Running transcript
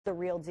The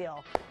real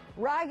deal.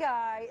 Rye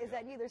Guy is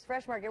at Needlers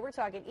Fresh Market. We're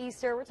talking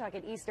Easter. We're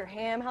talking Easter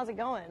ham. How's it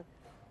going?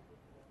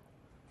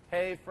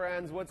 Hey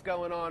friends, what's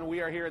going on?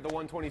 We are here at the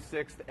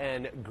 126th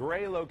and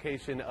Gray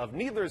location of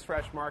Needlers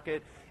Fresh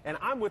Market, and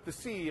I'm with the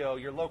CEO,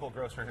 your local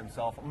grocer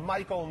himself,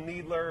 Michael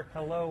Needler.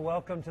 Hello,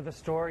 welcome to the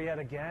store yet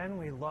again.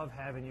 We love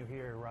having you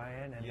here,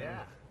 Ryan, and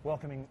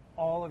welcoming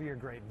all of your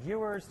great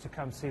viewers to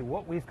come see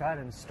what we've got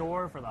in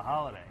store for the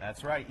holiday.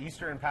 That's right,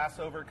 Easter and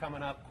Passover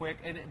coming up quick.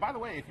 And by the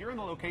way, if you're in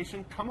the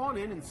location, come on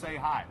in and say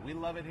hi. We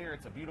love it here.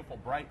 It's a beautiful,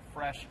 bright,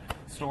 fresh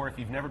store. If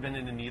you've never been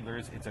into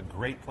Needlers, it's a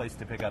great place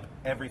to pick up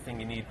everything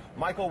you need.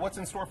 Michael, what's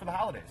in store for the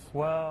holidays?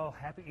 Well,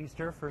 happy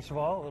Easter, first of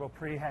all. A little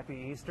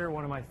pre-happy Easter,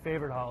 one of my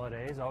favorite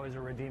holidays, always a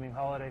redeeming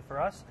holiday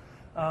for us.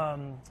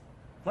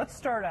 Let's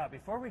start out,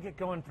 before we get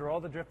going through all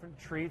the different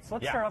treats,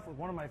 let's start off with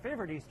one of my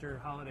favorite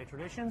Easter holiday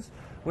traditions,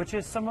 which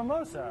is some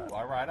mimosa. Ooh,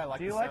 all right, I like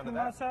the sound of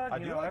that. Do you like mimosa? I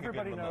do like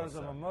everybody knows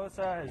a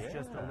mimosa is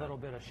just a little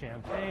bit of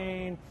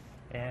champagne.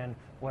 And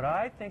what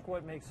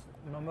makes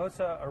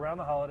mimosa around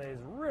the holidays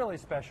really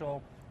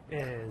special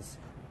is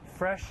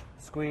fresh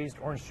squeezed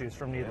orange juice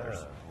from Needlers.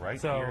 Yeah,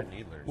 right so here at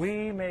Needlers.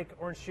 We make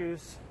orange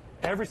juice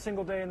every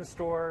single day in the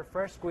store,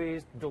 fresh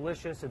squeezed,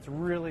 delicious. It's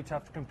really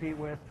tough to compete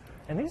with.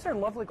 And these are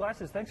lovely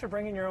glasses. Thanks for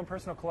bringing your own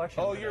personal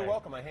collection. Oh, today. You're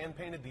welcome. I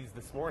hand-painted these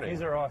this morning.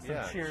 These are awesome.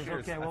 Yeah, cheers.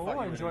 Okay, well,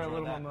 we'll enjoy a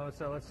little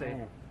mimosa. Let's see.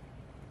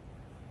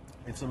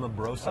 It's a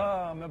mabrosa.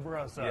 Oh,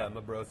 mabrosa. Yeah,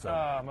 mabrosa.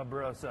 Ah,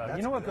 mabrosa. That's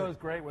you know what good. goes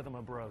great with a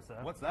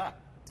mabrosa? What's that?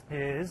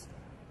 Is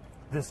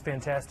this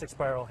fantastic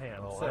spiral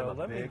ham. Oh, so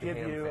let me give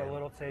you a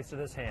little taste of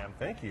this ham.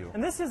 Thank you.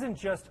 And this isn't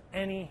just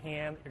any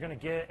ham you're going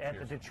to get at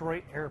the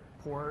Detroit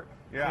airport.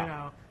 Yeah. You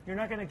know, you're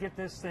not going to get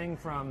this thing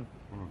from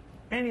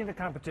any of the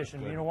competition.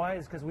 Good. You know why?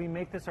 It's because we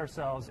make this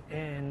ourselves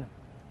in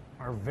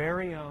our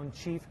very own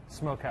Chief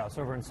Smokehouse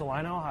over in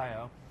Salina,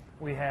 Ohio.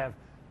 We have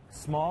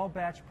small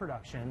batch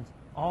productions,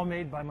 all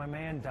made by my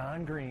man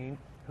Don Green,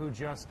 who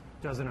just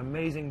does an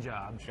amazing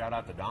job. Shout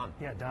out to Don.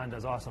 Yeah, Don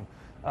does awesome.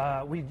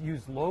 We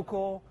use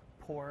local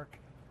pork,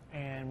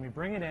 and we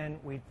bring it in,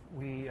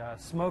 we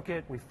smoke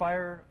it, we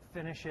fire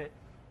finish it.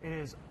 It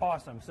is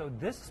awesome. So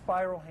this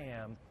spiral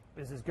ham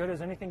is as good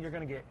as anything you're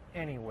going to get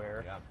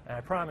anywhere, and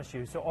I promise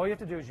you. So all you have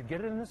to do is you get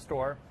it in the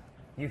store,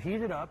 you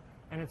heat it up,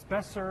 and it's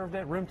best served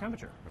at room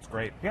temperature. That's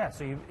great. Yeah,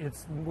 so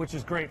which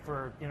is great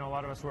for a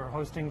lot of us who are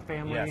hosting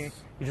family.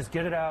 Yes. You just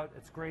get it out.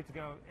 It's great to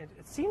go.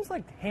 It seems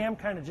like ham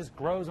kind of just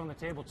grows on the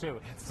table too.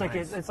 It's like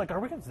nice. it's like,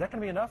 is that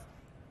going to be enough?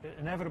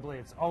 Inevitably,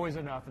 it's always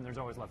enough, and there's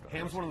always leftovers.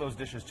 Ham's one of those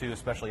dishes, too,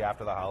 especially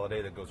after the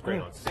holiday, that goes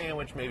great on a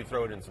sandwich. Maybe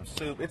throw it in some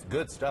soup. It's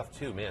good stuff,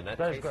 too, man. That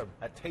tastes good.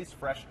 That tastes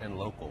fresh and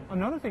local.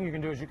 Another thing you can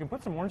do is you can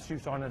put some orange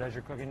juice on it as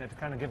you're cooking it to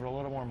kind of give it a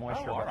little more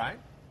moisture. Oh, all right.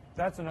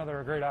 That's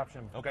another great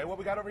option. Okay, what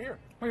we got over here?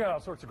 We got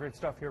all sorts of great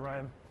stuff here,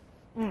 Ryan.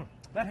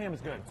 That ham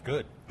is good. It's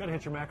good. Got to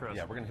hit your macros.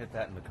 Yeah, we're going to hit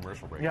that in the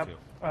commercial break, too.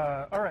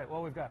 All right,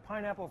 well, we've got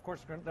pineapple. Of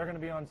course, they're going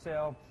to be on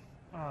sale.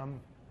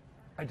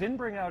 I didn't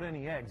bring out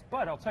any eggs,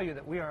 but I'll tell you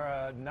that we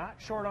are not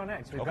short on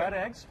eggs. We've got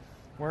eggs.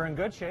 We're in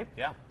good shape.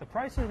 Yeah. The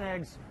price of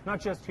eggs, not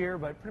just here,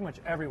 but pretty much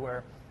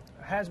everywhere,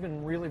 has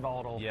been really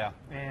volatile. Yeah.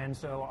 And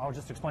so I'll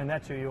just explain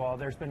that to you all.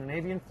 There's been an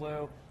avian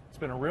flu. It's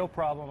been a real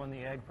problem on the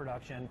egg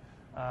production,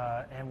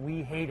 and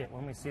we hate it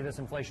when we see this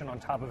inflation on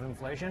top of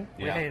inflation.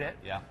 We hate it.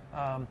 Yeah.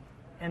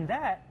 And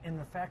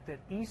the fact that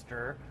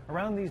Easter,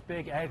 around these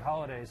big egg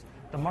holidays,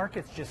 the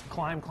markets just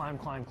climb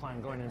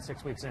going in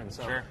 6 weeks in.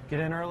 So get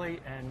in early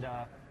and...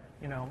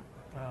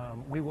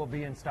 we will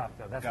be in stock,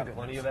 though. That's got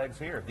plenty of eggs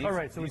here. All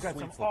right, so we've got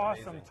some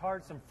awesome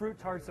tarts, some fruit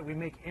tarts that we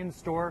make in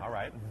store. All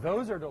right.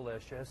 Those are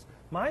delicious.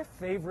 My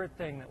favorite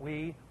thing that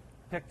we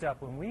picked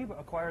up when we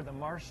acquired the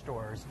Marsh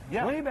stores,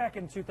 way back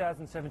in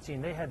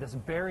 2017, they had this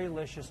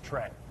Berrylicious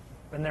tray.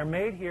 And they're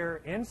made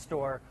here in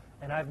store,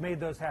 and I've made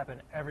those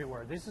happen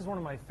everywhere. This is one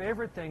of my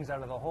favorite things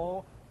out of the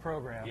whole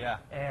program. Yeah.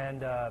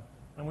 And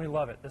we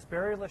love it. This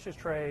Berrylicious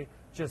tray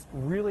just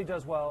really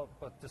does well,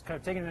 but just kind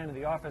of taking it into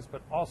the office,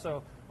 but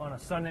also on a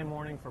Sunday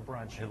morning for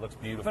brunch. It looks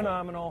beautiful.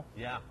 Phenomenal.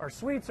 Yeah. Our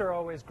sweets are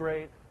always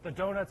great. The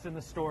donuts in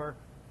the store,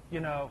 we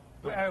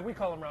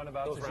call them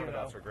roundabouts. Those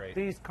roundabouts are great.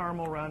 These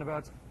caramel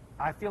roundabouts.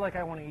 I feel like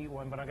I want to eat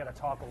one, but I got to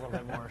talk a little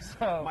bit more.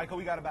 So, Michael,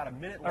 we got about a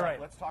minute left. All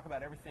right. Let's talk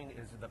about everything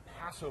is the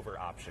Passover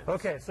options.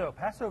 Okay, so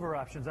Passover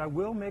options. I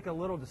will make a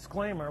little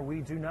disclaimer.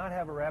 We do not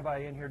have a rabbi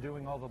in here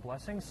doing all the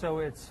blessings, so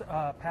it's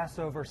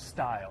Passover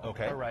style.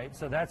 Okay. All right,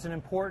 so that's an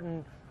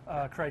important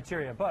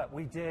criteria. But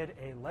we did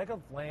a leg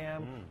of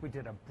lamb. We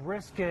did a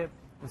brisket,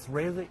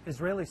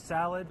 Israeli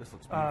salad, This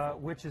looks beautiful.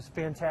 which is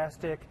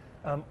fantastic.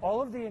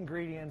 All of the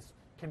ingredients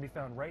can be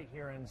found right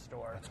here in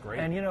store. That's great.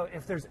 And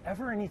if there's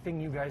ever anything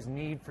you guys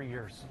need for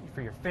your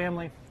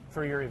family,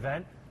 for your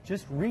event,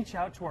 just reach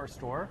out to our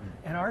store,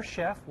 and our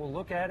chef will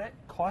look at it,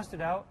 cost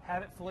it out,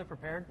 have it fully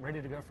prepared,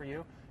 ready to go for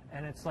you.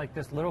 And it's like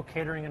this little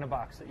catering in a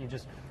box that you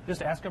just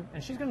ask them,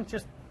 and she's going to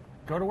just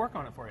go to work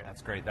on it for you.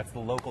 That's great. That's the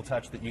local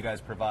touch that you guys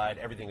provide.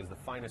 Everything is the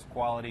finest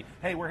quality.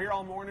 Hey, we're here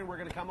all morning. We're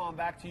going to come on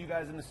back to you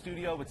guys in the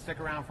studio, but stick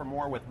around for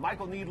more with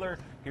Michael Needler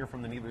here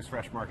from the Needlers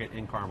Fresh Market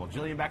in Carmel.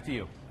 Jillian, back to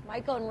you.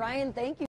 Michael and Ryan, thank you.